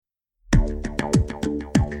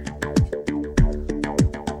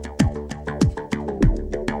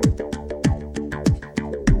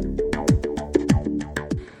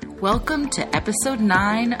Welcome to episode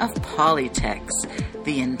 9 of Politics,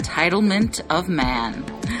 the Entitlement of Man.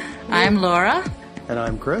 I'm Laura. And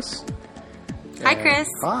I'm Chris. Hi, Chris.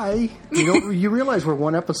 Hi. You realize we're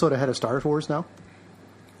one episode ahead of Star Wars now?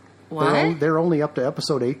 What? They're only up to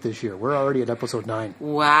episode 8 this year. We're already at episode 9.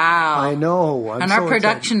 Wow. I know. And our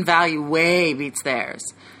production value way beats theirs.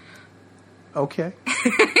 Okay.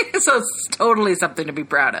 So it's totally something to be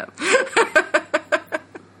proud of.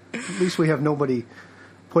 At least we have nobody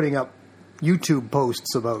putting up YouTube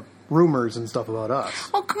posts about rumors and stuff about us.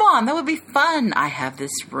 Oh, come on. That would be fun. I have this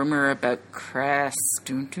rumor about Chris.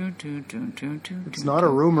 It's not a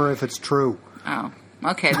rumor if it's true. Oh,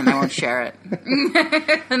 okay. Then I won't share it.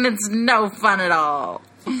 And it's no fun at all.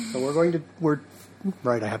 So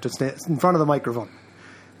right, I have to stand in front of the microphone.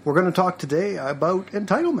 We're going to talk today about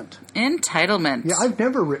entitlement. Entitlement. Yeah, I've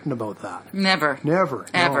never written about that. Never. Never.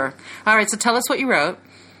 Ever. No. All right, so tell us what you wrote.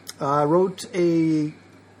 I wrote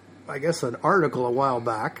an article a while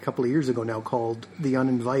back, a couple of years ago now, called The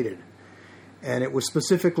Uninvited. And it was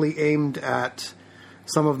specifically aimed at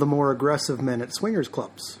some of the more aggressive men at swingers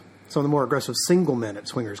clubs. Some of the more aggressive single men at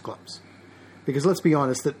swingers clubs. Because let's be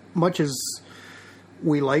honest, that much as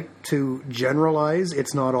we like to generalize,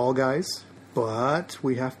 it's not all guys. But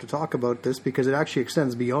we have to talk about this because it actually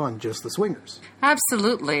extends beyond just the swingers.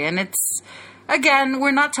 Absolutely. And it's, again,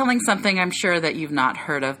 we're not telling something I'm sure that you've not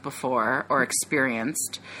heard of before or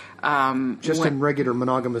experienced. In regular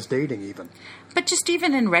monogamous dating even. But just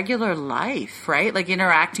even in regular life, right? Like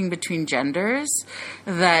interacting between genders,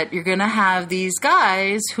 that you're going to have these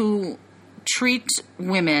guys who treat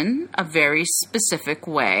women a very specific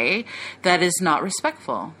way that is not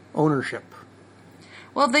respectful. Ownership.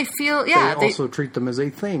 Well, they feel, yeah. They also treat them as a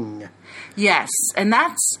thing. Yes, and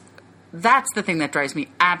that's the thing that drives me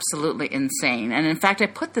absolutely insane. And in fact, I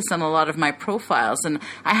put this on a lot of my profiles, and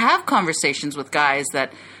I have conversations with guys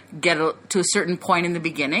that get to a certain point in the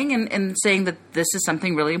beginning and saying that this is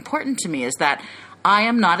something really important to me, is that I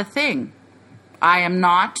am not a thing. I am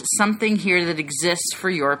not something here that exists for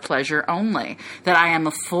your pleasure only. That I am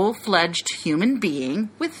a full-fledged human being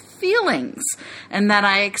with feelings, and that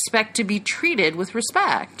I expect to be treated with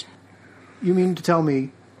respect. You mean to tell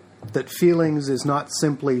me that feelings is not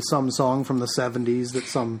simply some song from the 70s that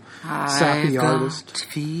some sappy artist...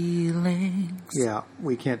 feelings. Yeah,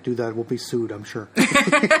 we can't do that. We'll be sued, I'm sure.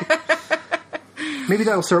 Maybe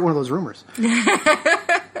that'll start one of those rumors.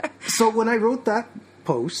 So when I wrote that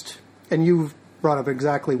post, and you've brought up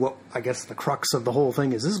exactly what I guess the crux of the whole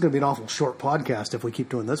thing is. This is going to be an awful short podcast if we keep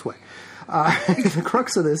doing this way. The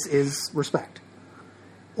crux of this is respect,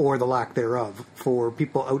 or the lack thereof, for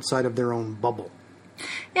people outside of their own bubble.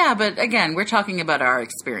 Yeah, but again, we're talking about our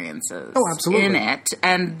experiences in it,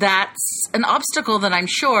 and that's an obstacle that I'm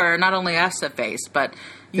sure not only us have faced, but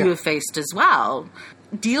you have faced as well.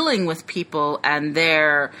 Dealing with people and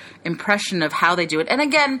their impression of how they do it. And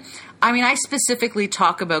again, I mean, I specifically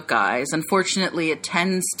talk about guys. Unfortunately, it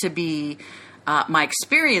tends to be, my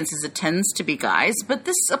experience is it tends to be guys, but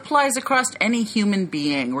this applies across any human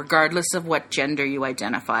being, regardless of what gender you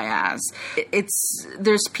identify as.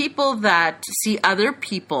 There's people that see other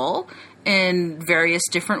people in various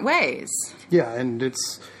different ways. Yeah, and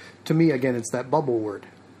to me, again, it's that bubble word.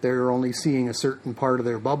 They're only seeing a certain part of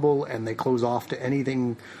their bubble, and they close off to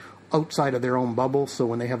anything outside of their own bubble. So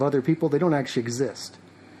when they have other people, they don't actually exist.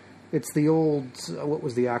 It's the old, what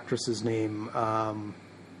was the actress's name?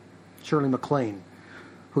 Shirley McClennan,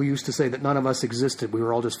 who used to say that none of us existed. We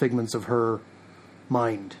were all just figments of her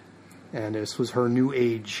mind. And this was her new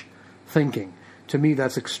age thinking. To me,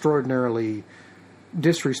 that's extraordinarily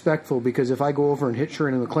disrespectful, because if I go over and hit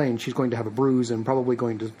Shirley McClennan, she's going to have a bruise and probably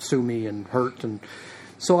going to sue me and hurt. And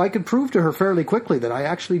so I could prove to her fairly quickly that I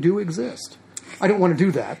actually do exist. I don't want to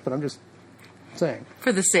do that, but I'm just saying.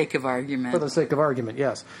 For the sake of argument. For the sake of argument,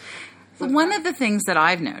 yes. One of the things that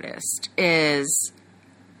I've noticed is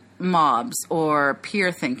mobs or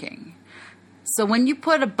peer thinking. So when you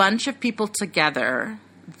put a bunch of people together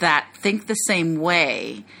that think the same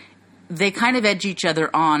way, they kind of edge each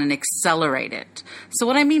other on and accelerate it. So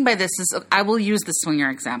what I mean by this is, I will use the swinger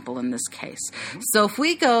example in this case. So if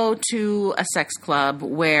we go to a sex club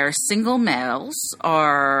where single males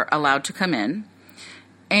are allowed to come in,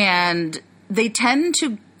 and they tend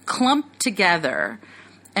to clump together,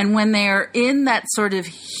 and when they're in that sort of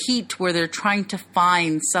heat where they're trying to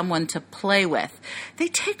find someone to play with, they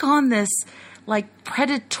take on this like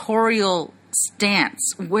predatorial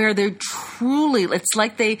stance where they're truly, it's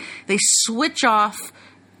like they switch off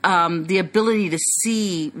the ability to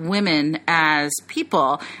see women as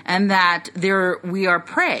people, and that we are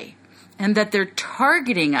prey, and that they're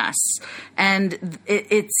targeting us. And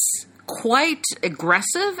it's quite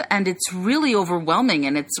aggressive, and it's really overwhelming,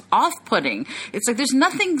 and it's off-putting. It's like there's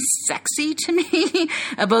nothing sexy to me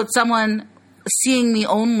about someone seeing me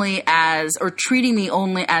only as, or treating me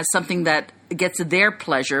only as something that gets their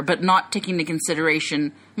pleasure, but not taking into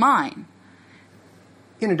consideration mine.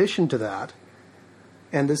 In addition to that,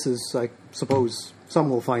 and this is, I suppose some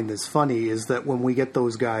will find this funny, is that when we get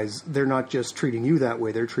those guys, they're not just treating you that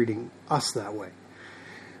way, they're treating us that way.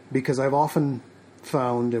 Because I've often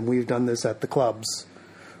found, and we've done this at the clubs,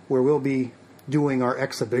 where we'll be doing our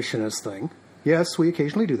exhibitionist thing. Yes, we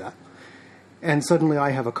occasionally do that. And suddenly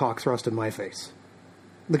I have a cock thrust in my face.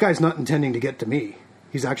 The guy's not intending to get to me.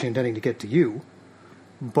 He's actually intending to get to you.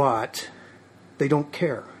 But they don't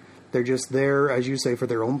care. They're just there, as you say, for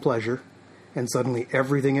their own pleasure. And suddenly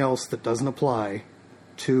everything else that doesn't apply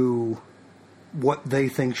to what they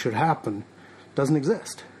think should happen doesn't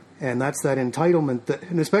exist. And that's that entitlement that,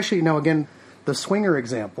 and especially now again, the swinger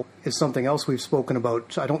example is something else we've spoken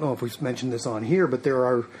about. I don't know if we've mentioned this on here, but there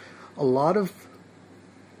are a lot of,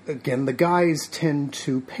 again, the guys tend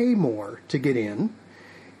to pay more to get in,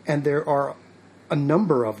 and there are a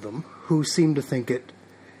number of them who seem to think it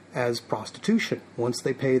as prostitution. Once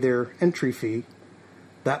they pay their entry fee,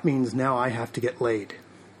 that means now I have to get laid.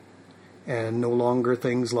 And no longer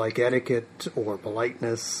things like etiquette or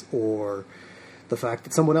politeness or the fact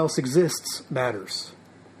that someone else exists matters.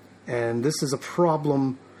 And this is a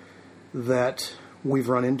problem that we've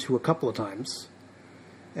run into a couple of times,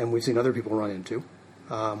 and we've seen other people run into.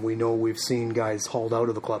 We know we've seen guys hauled out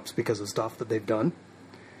of the clubs because of stuff that they've done.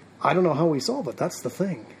 I don't know how we solve it. That's the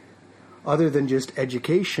thing. Other than just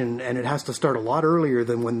education, and it has to start a lot earlier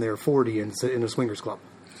than when they're 40 and sit in a swingers club.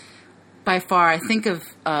 By far, I think of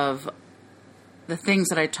the things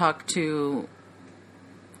that I talk to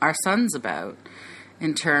our sons about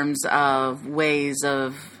in terms of ways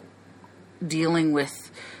of dealing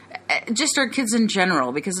with just our kids in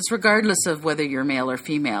general, because it's regardless of whether you're male or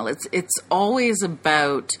female. It's always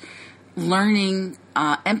about learning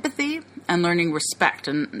empathy and learning respect.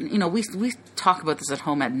 And, you know, we talk about this at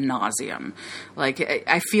home ad nauseum. Like,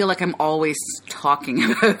 I feel like I'm always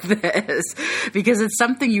talking about this because it's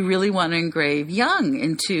something you really want to engrave young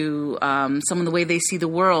into some of the way they see the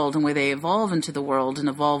world and way they evolve into the world and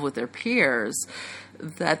evolve with their peers,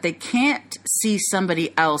 that they can't see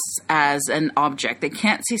somebody else as an object. They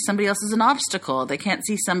can't see somebody else as an obstacle. They can't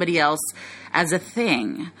see somebody else as a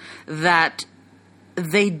thing, that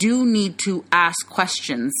they do need to ask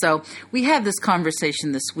questions. So we had this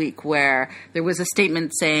conversation this week where there was a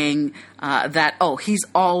statement saying that, oh, he's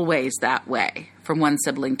always that way from one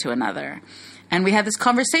sibling to another. And we had this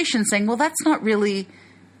conversation saying, well, that's not really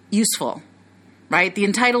useful, right? The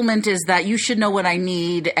entitlement is that you should know what I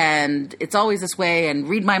need and it's always this way and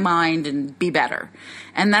read my mind and be better.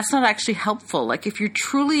 And that's not actually helpful. Like, if you're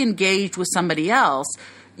truly engaged with somebody else,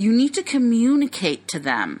 you need to communicate to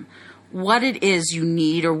them what it is you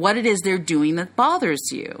need or what it is they're doing that bothers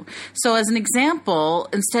you. So as an example,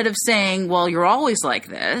 instead of saying, well, you're always like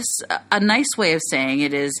this, a nice way of saying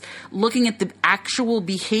it is looking at the actual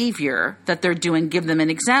behavior that they're doing, give them an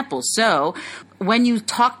example. So when you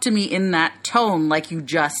talk to me in that tone, like you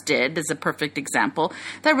just did, as a perfect example,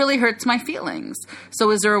 that really hurts my feelings. So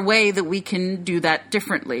is there a way that we can do that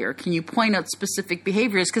differently? Or can you point out specific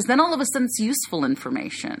behaviors? Because then all of a sudden it's useful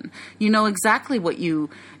information. You know exactly what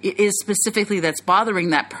it is specifically that's bothering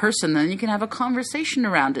that person. Then you can have a conversation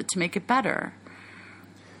around it to make it better.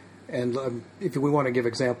 And if we want to give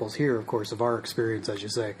examples here, of course, of our experience, as you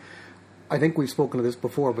say, I think we've spoken of this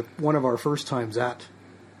before, but one of our first times at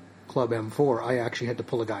Club M4, I actually had to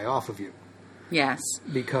pull a guy off of you. Yes.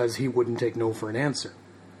 Because he wouldn't take no for an answer.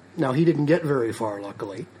 Now, he didn't get very far,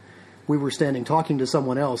 luckily. We were standing talking to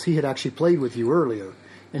someone else. He had actually played with you earlier,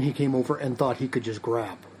 and he came over and thought he could just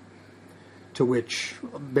grab. To which,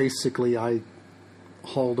 basically, I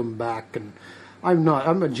hauled him back, and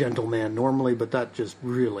I'm a gentleman normally, but that just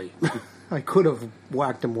really, I could have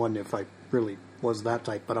whacked him one if I really was that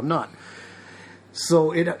type, but I'm not.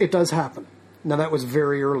 So it does happen. Now, that was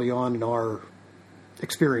very early on in our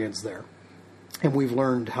experience there, and we've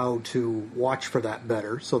learned how to watch for that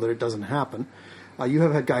better so that it doesn't happen. You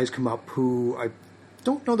have had guys come up who, I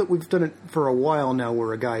don't know that we've done it for a while now,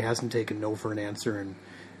 where a guy hasn't taken no for an answer, and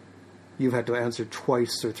you've had to answer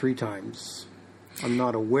twice or three times. I'm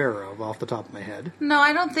not aware of off the top of my head. No,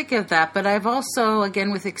 I don't think of that, but I've also,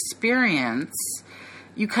 again, with experience,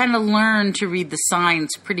 you kind of learn to read the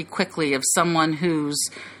signs pretty quickly of someone who's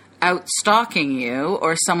out stalking you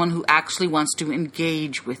or someone who actually wants to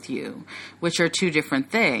engage with you, which are two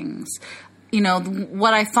different things. You know,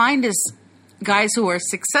 what I find is guys who are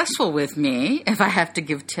successful with me, if I have to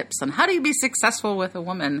give tips on how do you be successful with a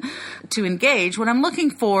woman to engage, what I'm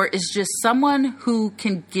looking for is just someone who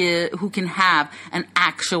can have an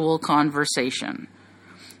actual conversation.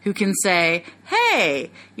 Who can say, hey,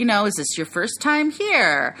 is this your first time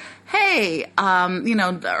here? Hey,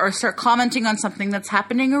 or start commenting on something that's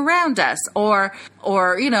happening around us, or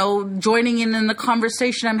joining in the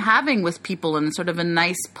conversation I'm having with people in sort of a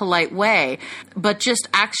nice, polite way, but just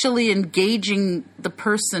actually engaging the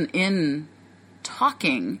person in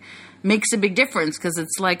talking makes a big difference, because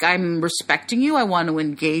it's like I'm respecting you. I want to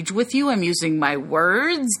engage with you. I'm using my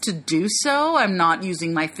words to do so. I'm not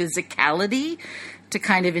using my physicality to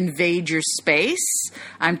kind of invade your space.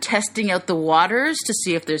 I'm testing out the waters to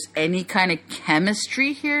see if there's any kind of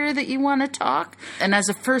chemistry here that you want to talk. And as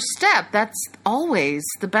a first step, that's always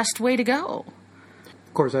the best way to go.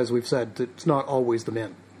 Of course, as we've said, it's not always the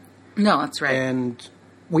men. No, that's right. And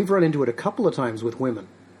we've run into it a couple of times with women.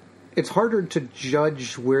 It's harder to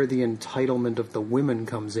judge where the entitlement of the women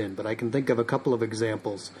comes in, but I can think of a couple of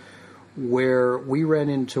examples where we ran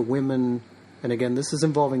into women. And again, this is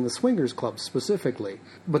involving the swingers club specifically.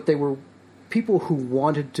 But they were people who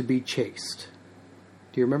wanted to be chased.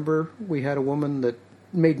 Do you remember we had a woman that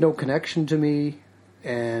made no connection to me,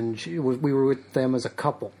 and we were with them as a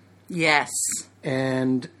couple? Yes.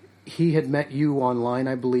 And he had met you online,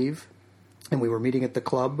 I believe, and we were meeting at the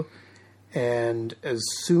club. And as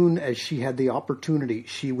soon as she had the opportunity,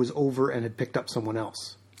 she was over and had picked up someone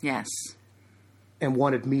else. Yes. And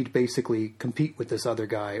wanted me to basically compete with this other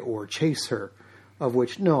guy or chase her, of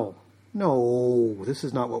which, no, this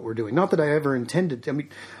is not what we're doing. Not that I ever intended. I mean,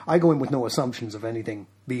 I go in with no assumptions of anything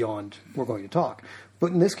beyond we're going to talk.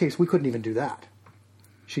 But in this case, we couldn't even do that.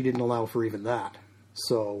 She didn't allow for even that.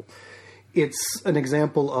 So it's an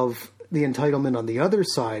example of the entitlement on the other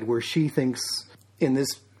side, where she thinks in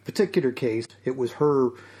this particular case, it was her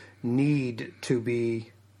need to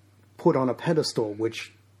be put on a pedestal,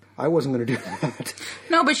 which I wasn't going to do that.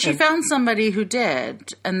 No, but she found somebody who did,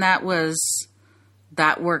 and that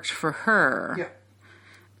worked for her. Yeah.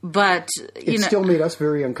 But it still made us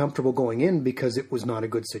very uncomfortable going in, because it was not a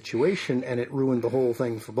good situation, and it ruined the whole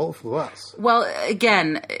thing for both of us. Well,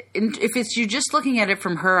 again, if it's you just looking at it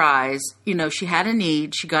from her eyes, she had a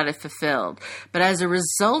need, she got it fulfilled. But as a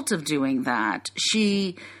result of doing that,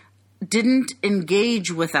 she didn't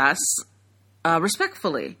engage with us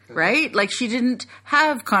respectfully, right? Like, she didn't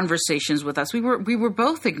have conversations with us. We were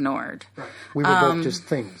both ignored. Right. We were both just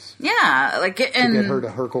things. Yeah, to get her to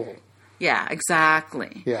her goal. Yeah,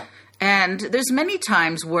 exactly. Yeah, and there's many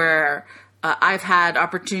times where I've had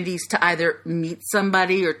opportunities to either meet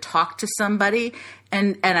somebody or talk to somebody,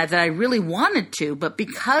 and that I really wanted to, but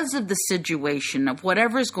because of the situation of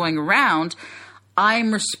whatever's going around,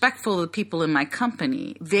 I'm respectful of the people in my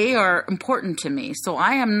company. They are important to me. So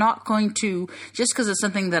I am not going to, just because it's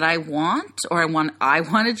something that I want or I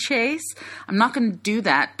want to chase, I'm not going to do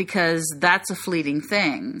that, because that's a fleeting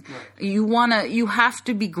thing. Right. You have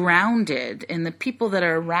to be grounded in the people that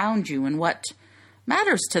are around you and what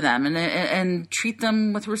matters to them, and treat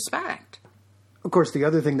them with respect. Of course, the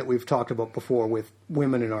other thing that we've talked about before with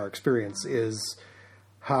women in our experience is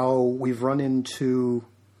how we've run into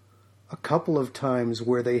a couple of times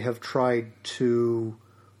where they have tried to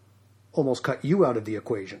almost cut you out of the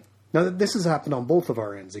equation. Now, this has happened on both of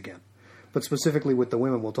our ends again, but specifically with the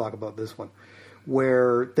women, we'll talk about this one,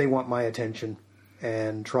 where they want my attention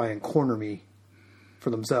and try and corner me for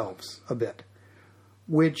themselves a bit,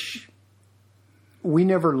 which we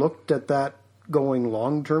never looked at that going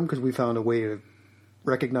long term, because we found a way to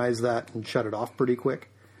recognize that and shut it off pretty quick.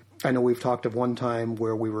 I know we've talked of one time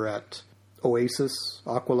where we were at Oasis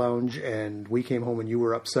Aqua Lounge, and we came home and you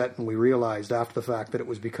were upset, and we realized after the fact that it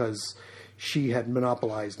was because she had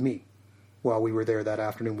monopolized me while we were there that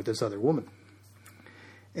afternoon with this other woman,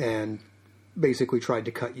 and basically tried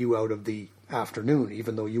to cut you out of the afternoon,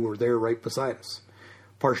 even though you were there right beside us.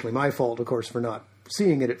 Partially my fault, of course, for not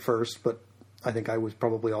seeing it at first, but I think I was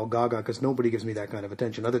probably all gaga, because nobody gives me that kind of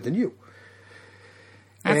attention other than you.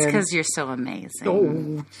 That's because you're so amazing.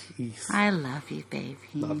 Oh, jeez. I love you, baby.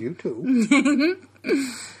 Love you, too.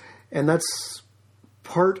 And that's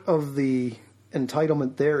part of the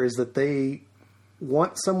entitlement there, is that they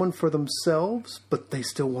want someone for themselves, but they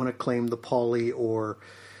still want to claim the poly or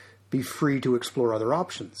be free to explore other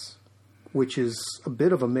options, which is a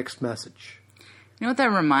bit of a mixed message. You know what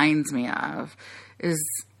that reminds me of is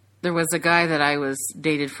there was a guy that I was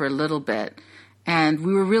dated for a little bit, and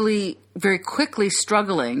we were really very quickly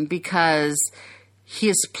struggling because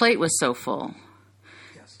his plate was so full.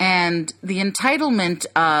 Yes. And the entitlement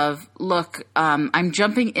of, look, I'm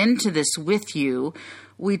jumping into this with you.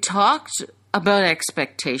 We talked about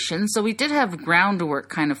expectations. So we did have groundwork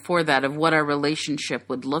kind of for that of what our relationship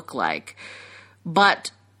would look like.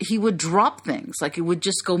 But he would drop things, like it would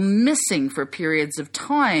just go missing for periods of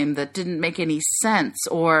time that didn't make any sense,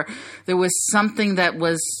 or there was something that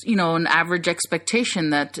was, an average expectation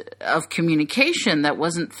that of communication that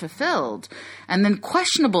wasn't fulfilled. And then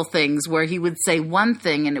questionable things where he would say one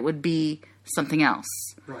thing and it would be something else.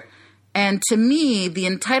 Right. And to me, the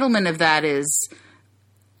entitlement of that is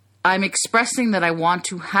I'm expressing that I want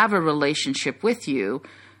to have a relationship with you,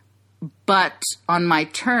 but on my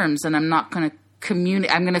terms, and I'm not going to I'm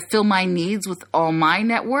going to fill my needs with all my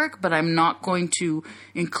network, but I'm not going to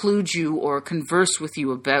include you or converse with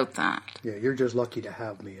you about that. Yeah, you're just lucky to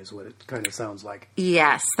have me is what it kind of sounds like.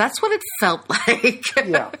 Yes, that's what it felt like.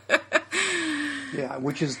 Yeah. Yeah,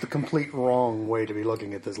 which is the complete wrong way to be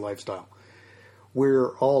looking at this lifestyle.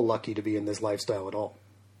 We're all lucky to be in this lifestyle at all.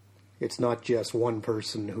 It's not just one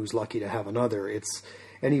person who's lucky to have another. It's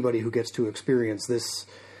anybody who gets to experience this,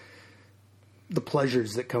 the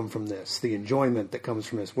pleasures that come from this, the enjoyment that comes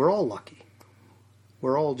from this. We're all lucky.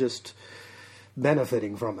 We're all just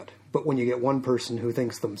benefiting from it. But when you get one person who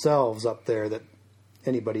thinks themselves up there that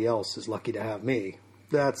anybody else is lucky to have me,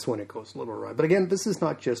 that's when it goes a little awry. But again, this is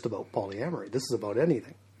not just about polyamory. This is about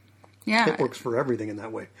anything. Yeah. It works for everything in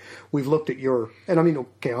that way. We've looked at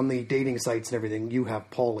on the dating sites and everything, you have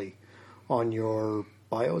poly on your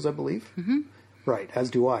bios, I believe. Mm-hmm. Right, as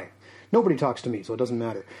do I. Nobody talks to me, so it doesn't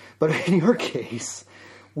matter. But in your case,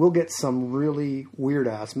 we'll get some really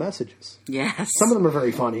weird-ass messages. Yes. Some of them are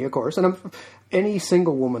very funny, of course. And any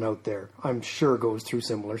single woman out there, I'm sure, goes through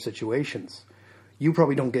similar situations. You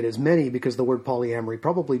probably don't get as many because the word polyamory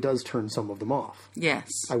probably does turn some of them off. Yes.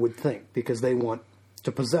 I would think, because they want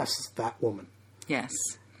to possess that woman. Yes.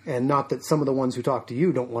 And not that some of the ones who talk to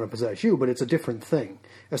you don't want to possess you, but it's a different thing,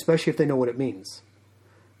 especially if they know what it means.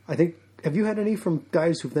 I think... Have you had any from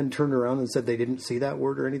guys who've then turned around and said they didn't see that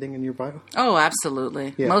word or anything in your bio? Oh,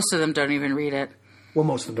 absolutely. Yeah. Most of them don't even read it. Well,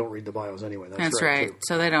 most of them don't read the bios anyway. That's right. Too.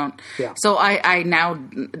 So they don't. Yeah. So I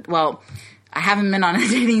haven't been on a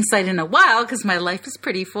dating site in a while because my life is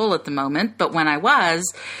pretty full at the moment. But when I was,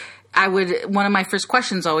 one of my first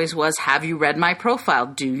questions always was, have you read my profile?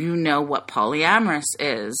 Do you know what polyamorous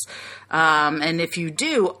is? And if you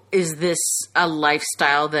do, is this a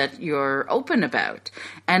lifestyle that you're open about?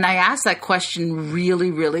 And I asked that question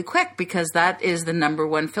really, really quick because that is the number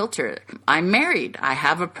one filter. I'm married. I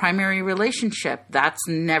have a primary relationship. That's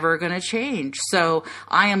never going to change. So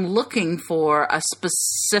I am looking for a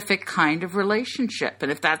specific kind of relationship.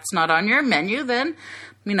 And if that's not on your menu, then,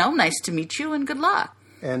 nice to meet you and good luck.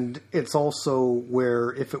 And it's also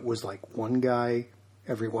where if it was like one guy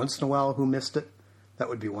every once in a while who missed it, that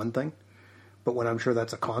would be one thing. But when I'm sure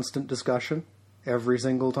that's a constant discussion every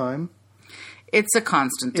single time. It's a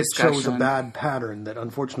constant discussion. It shows a bad pattern that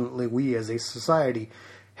unfortunately we as a society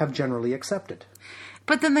have generally accepted.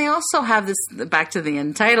 But then they also have this, back to the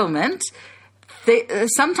entitlement,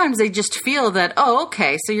 sometimes they just feel that, oh,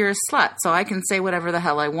 okay, so you're a slut, so I can say whatever the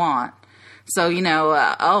hell I want. So,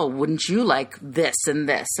 wouldn't you like this and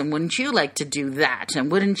this? And wouldn't you like to do that?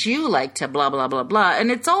 And wouldn't you like to blah, blah, blah, blah?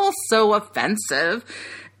 And it's all so offensive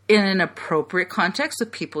in an appropriate context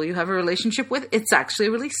with people you have a relationship with. It's actually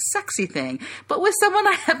a really sexy thing. But with someone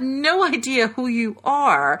I have no idea who you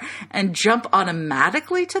are and jump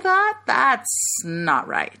automatically to that, that's not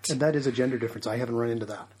right. And that is a gender difference. I haven't run into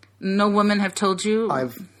that. No women have told you?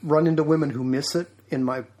 I've run into women who miss it. In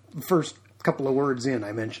my first couple of words in,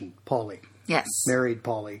 I mentioned poly. Yes. Married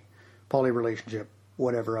poly relationship,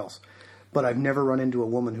 whatever else. But I've never run into a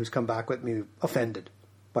woman who's come back with me offended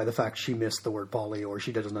by the fact she missed the word poly or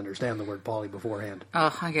she doesn't understand the word poly beforehand.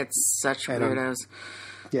 Oh, I get such weirdos.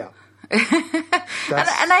 Yeah.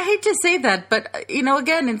 and I hate to say that, but,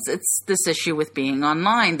 again, it's this issue with being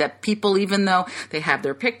online that people, even though they have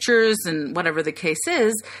their pictures and whatever the case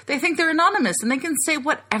is, they think they're anonymous and they can say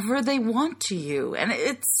whatever they want to you. And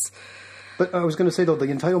it's... But I was going to say, though, the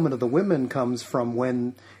entitlement of the women comes from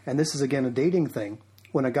when, and this is, again, a dating thing,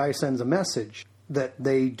 when a guy sends a message that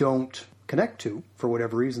they don't connect to, for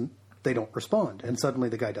whatever reason, they don't respond, and suddenly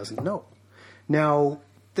the guy doesn't know. Now,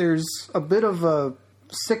 there's a bit of a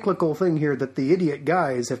cyclical thing here that the idiot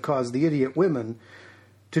guys have caused the idiot women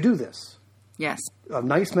to do this. Yes. A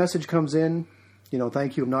nice message comes in,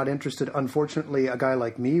 thank you, I'm not interested. Unfortunately, a guy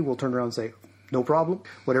like me will turn around and say, no problem,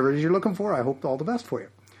 whatever it is you're looking for, I hope all the best for you.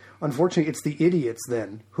 Unfortunately, it's the idiots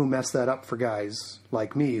then who mess that up for guys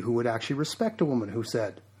like me who would actually respect a woman who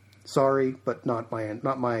said, sorry, but not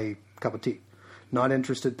my cup of tea. Not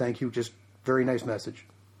interested, thank you, just very nice message.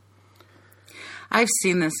 I've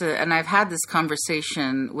seen this, and I've had this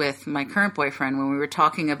conversation with my current boyfriend when we were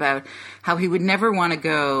talking about how he would never want to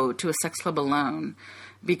go to a sex club alone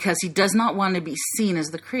because he does not want to be seen as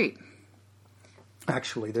the creep.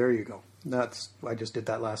 Actually, there you go. I just did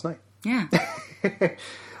that last night. Yeah.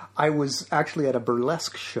 I was actually at a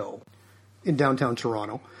burlesque show in downtown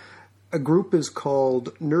Toronto. A group is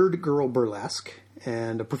called Nerd Girl Burlesque,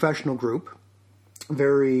 and a professional group.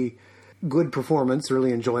 Very good performance,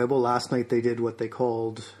 really enjoyable. Last night they did what they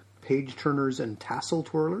called page turners and tassel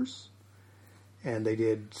twirlers. And they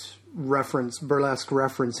did burlesque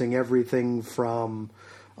referencing everything from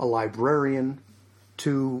a librarian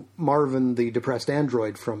to Marvin the Depressed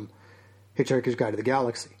Android from Hitchhiker's Guide to the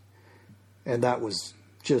Galaxy. And that was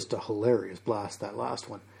just a hilarious blast, that last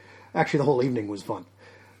one. Actually, the whole evening was fun.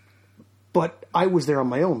 But I was there on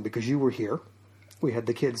my own because you were here. We had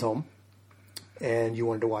the kids home. And you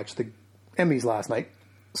wanted to watch the Emmys last night.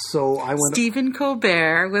 So I went... Stephen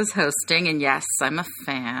Colbert was hosting, and yes, I'm a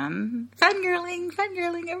fan.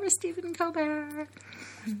 Fangirling over Stephen Colbert.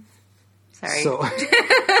 Sorry. So,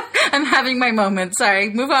 I'm having my moment. Sorry,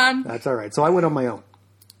 move on. That's all right. So I went on my own.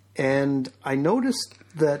 And I noticed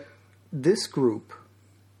that this group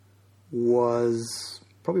was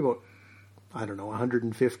probably about,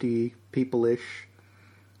 150 people-ish.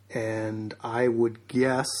 And I would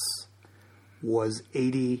guess was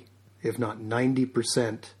 80, if not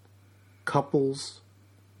 90% couples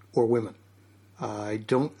or women. I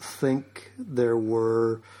don't think there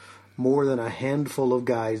were more than a handful of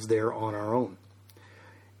guys there on our own.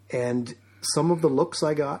 And some of the looks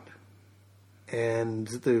I got, and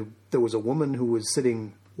there was a woman who was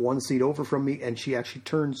sitting one seat over from me, and she actually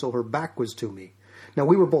turned so her back was to me. Now,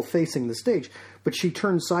 we were both facing the stage, but she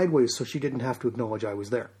turned sideways so she didn't have to acknowledge I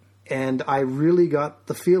was there. And I really got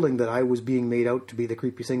the feeling that I was being made out to be the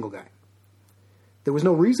creepy single guy. There was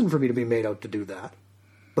no reason for me to be made out to do that,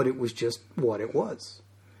 but it was just what it was.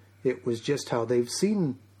 It was just how they've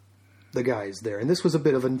seen the guys there. And this was a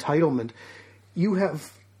bit of entitlement. You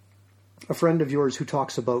have a friend of yours who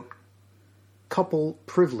talks about couple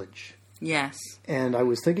privilege. Yes. And I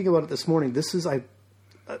was thinking about it this morning. This is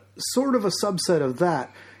sort of a subset of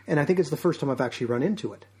that, and I think it's the first time I've actually run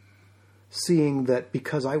into it. Seeing that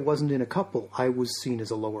because I wasn't in a couple, I was seen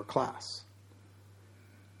as a lower class.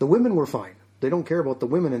 The women were fine. They don't care about the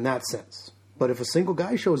women in that sense. But if a single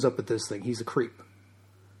guy shows up at this thing, he's a creep.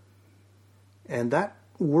 And that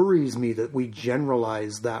worries me that we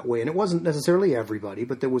generalize that way. And it wasn't necessarily everybody,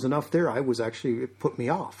 but there was enough there. It put me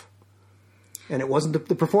off. And it wasn't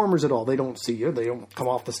the performers at all. They don't see you. They don't come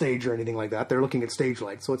off the stage or anything like that. They're looking at stage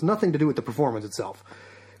lights. So it's nothing to do with the performance itself.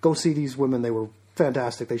 Go see these women. They were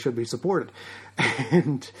fantastic. They should be supported.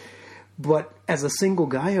 But as a single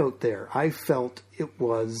guy out there, I felt it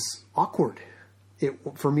was awkward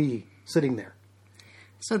for me sitting there.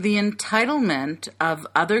 So the entitlement of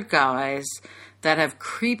other guys that have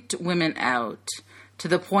creeped women out to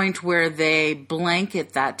the point where they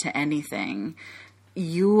blanket that to anything,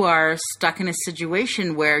 you are stuck in a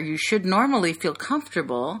situation where you should normally feel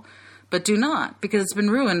comfortable, but do not, because it's been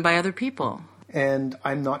ruined by other people. And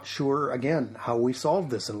I'm not sure, again, how we solve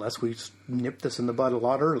this unless we nip this in the bud a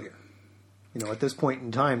lot earlier. At this point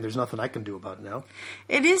in time, there's nothing I can do about it now.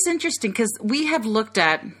 It is interesting because we have looked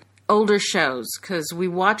at older shows because we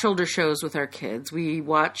watch older shows with our kids.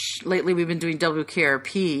 Lately we've been doing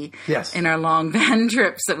WKRP in our long van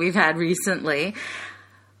trips that we've had recently.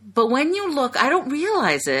 But when you look, I don't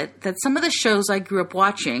realize it, that some of the shows I grew up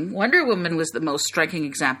watching, Wonder Woman was the most striking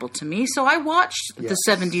example to me. So I watched the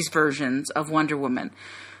 70s versions of Wonder Woman.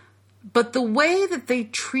 But the way that they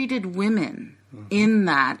treated women in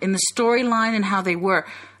the storyline and how they were,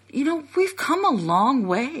 we've come a long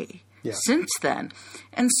way since then.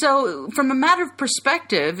 And so from a matter of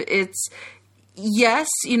perspective, it's, yes,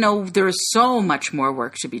 there is so much more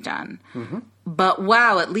work to be done. Mm-hmm. But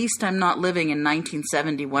wow, at least I'm not living in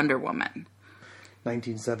 1970 Wonder Woman.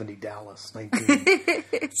 1970 Dallas,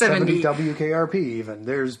 1970 WKRP even.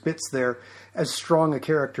 There's bits there. As strong a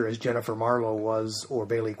character as Jennifer Marlowe was or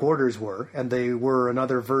Bailey Quarters were, and they were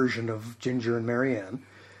another version of Ginger and Marianne,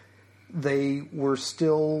 they were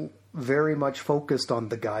still very much focused on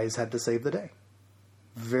the guys had to save the day.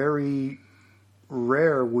 Very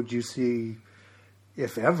rare would you see,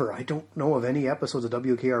 if ever, I don't know of any episodes of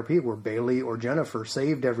WKRP where Bailey or Jennifer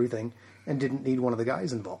saved everything and didn't need one of the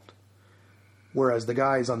guys involved. Whereas the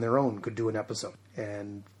guys on their own could do an episode.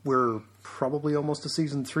 And we're probably almost to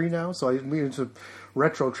season 3 now, so it's a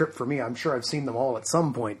retro trip for me. I'm sure I've seen them all at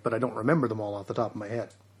some point, but I don't remember them all off the top of my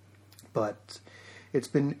head. But it's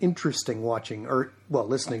been interesting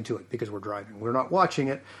listening to it because we're driving. We're not watching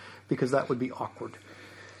it because that would be awkward.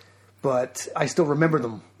 But I still remember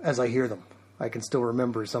them as I hear them. I can still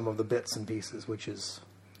remember some of the bits and pieces, which is,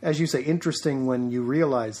 as you say, interesting when you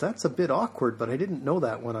realize that's a bit awkward, but I didn't know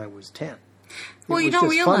that when I was 10. Well, you don't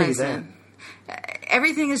realize it.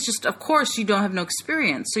 Everything is just, of course, you don't have no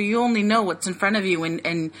experience, so you only know what's in front of you.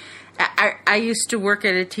 And I used to work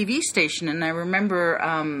at a TV station, and I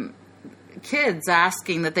remember kids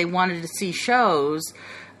asking that they wanted to see shows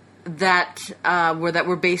that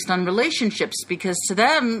were based on relationships, because to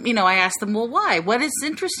them, I asked them, well, why? What is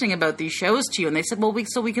interesting about these shows to you? And they said, well,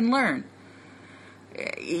 so we can learn.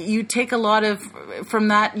 You take a lot from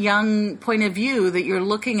that young point of view that you're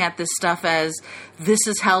looking at this stuff as this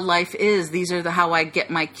is how life is. These are how I get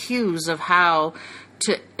my cues of how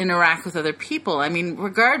to interact with other people. I mean,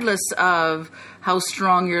 regardless of how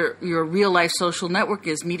strong your real life social network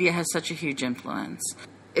is, media has such a huge influence.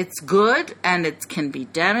 It's good, and it can be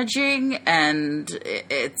damaging, and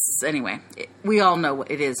we all know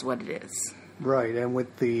it is what it is. Right, and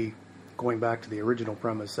going back to the original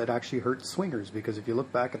premise, it actually hurts swingers, because if you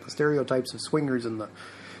look back at the stereotypes of swingers in the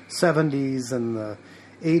 70s and the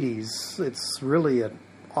 80s, it's really an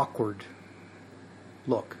awkward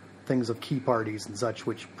look. Things of key parties and such,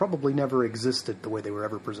 which probably never existed the way they were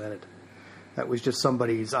ever presented. That was just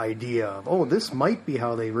somebody's idea of, this might be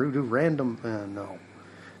how they do random... no.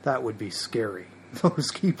 That would be scary. Those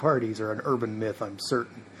key parties are an urban myth, I'm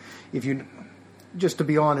certain. Just to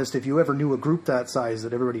be honest, if you ever knew a group that size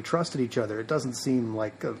that everybody trusted each other, it doesn't seem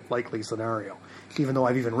like a likely scenario, even though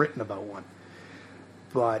I've even written about one.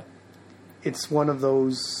 But it's one of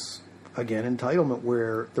those, again, entitlement,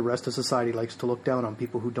 where the rest of society likes to look down on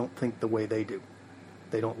people who don't think the way they do.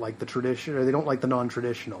 They don't like the tradition, or they don't like the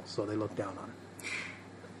non-traditional, so they look down on it.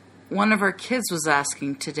 One of our kids was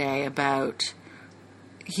asking today about...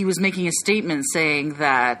 He was making a statement saying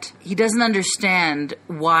that he doesn't understand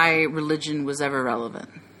why religion was ever relevant.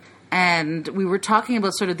 And we were talking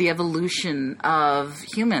about sort of the evolution of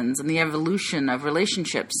humans and the evolution of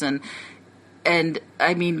relationships. And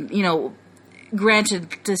I mean,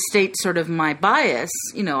 granted, to state sort of my bias,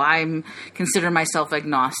 I'm consider myself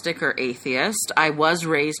agnostic or atheist. I was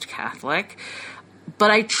raised Catholic.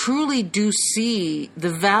 But I truly do see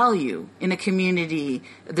the value in a community.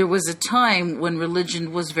 There was a time when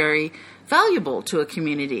religion was very valuable to a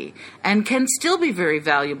community and can still be very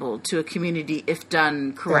valuable to a community if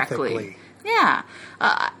done correctly. Ethically. Yeah.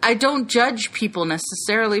 I don't judge people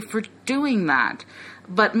necessarily for doing that.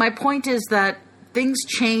 But my point is that things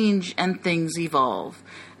change and things evolve.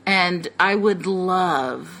 And I would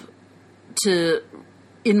love to...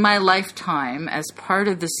 in my lifetime, as part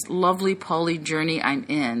of this lovely poly journey I'm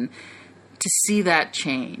in, to see that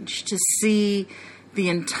change, to see the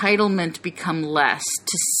entitlement become less,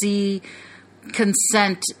 to see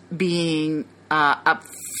consent being up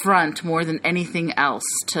front more than anything else,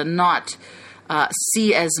 to not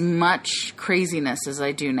see as much craziness as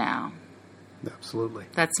I do now. Absolutely.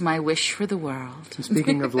 That's my wish for the world.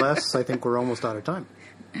 Speaking of less, I think we're almost out of time.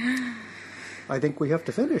 I think we have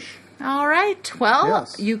to finish. All right. Well,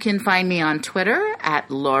 yes. You can find me on Twitter at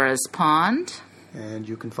Laura's Pond. And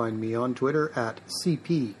you can find me on Twitter at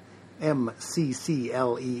CPMCCLENNAN.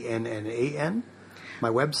 My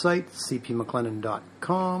website,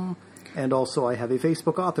 cpmcclennan.com. And also I have a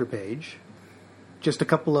Facebook author page. Just a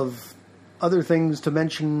couple of other things to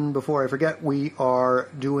mention before I forget. We are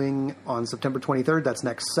doing on September 23rd, that's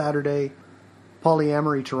next Saturday,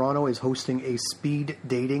 Polyamory Toronto is hosting a speed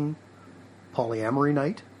dating polyamory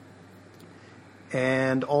night.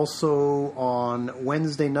 And also on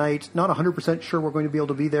Wednesday night, not 100% sure we're going to be able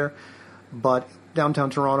to be there, but downtown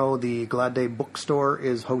Toronto, the Glad Day Bookstore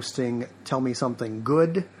is hosting Tell Me Something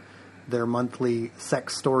Good. Their monthly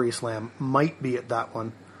sex story slam might be at that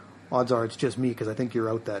one. Odds are it's just me because I think you're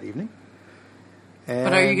out that evening.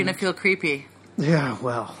 But are you going to feel creepy? Yeah,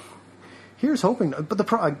 well, here's hoping. But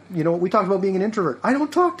we talked about being an introvert. I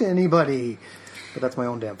don't talk to anybody. But that's my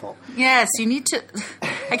own damn fault. Yes, you need to...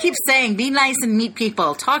 I keep saying, be nice and meet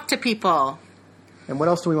people. Talk to people. And what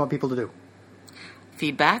else do we want people to do?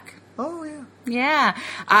 Feedback. Oh, yeah. Yeah,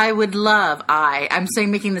 I would love, I'm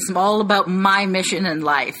saying making this all about my mission in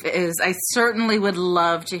life, is I certainly would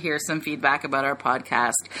love to hear some feedback about our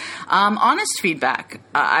podcast. Honest feedback.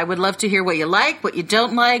 I would love to hear what you like, what you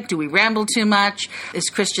don't like. Do we ramble too much?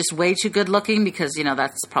 Is Chris just way too good looking? Because,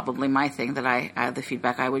 that's probably my thing that the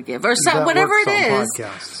feedback I would give. Or so, whatever it is.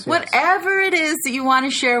 Podcasts, whatever it is that you want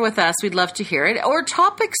to share with us, we'd love to hear it. Or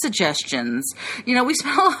topic suggestions. We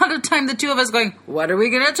spend a lot of time, the two of us, going, what are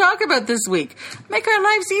we going to talk about this week? Make our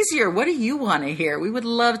lives easier. What do you want to hear? We would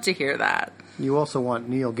love to hear that. You also want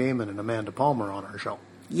Neil Gaiman and Amanda Palmer on our show.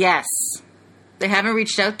 Yes. They haven't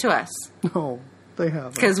reached out to us. No, they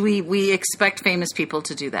have. Because we expect famous people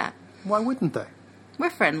to do that. Why wouldn't they? We're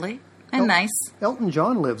friendly and nice. Elton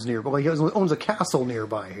John lives nearby. Well, he owns a castle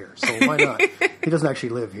nearby here, so why not? He doesn't actually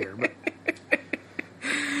live here. But.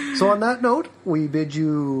 So on that note, we bid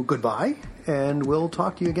you goodbye, and we'll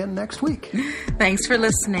talk to you again next week. Thanks for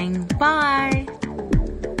listening. Bye.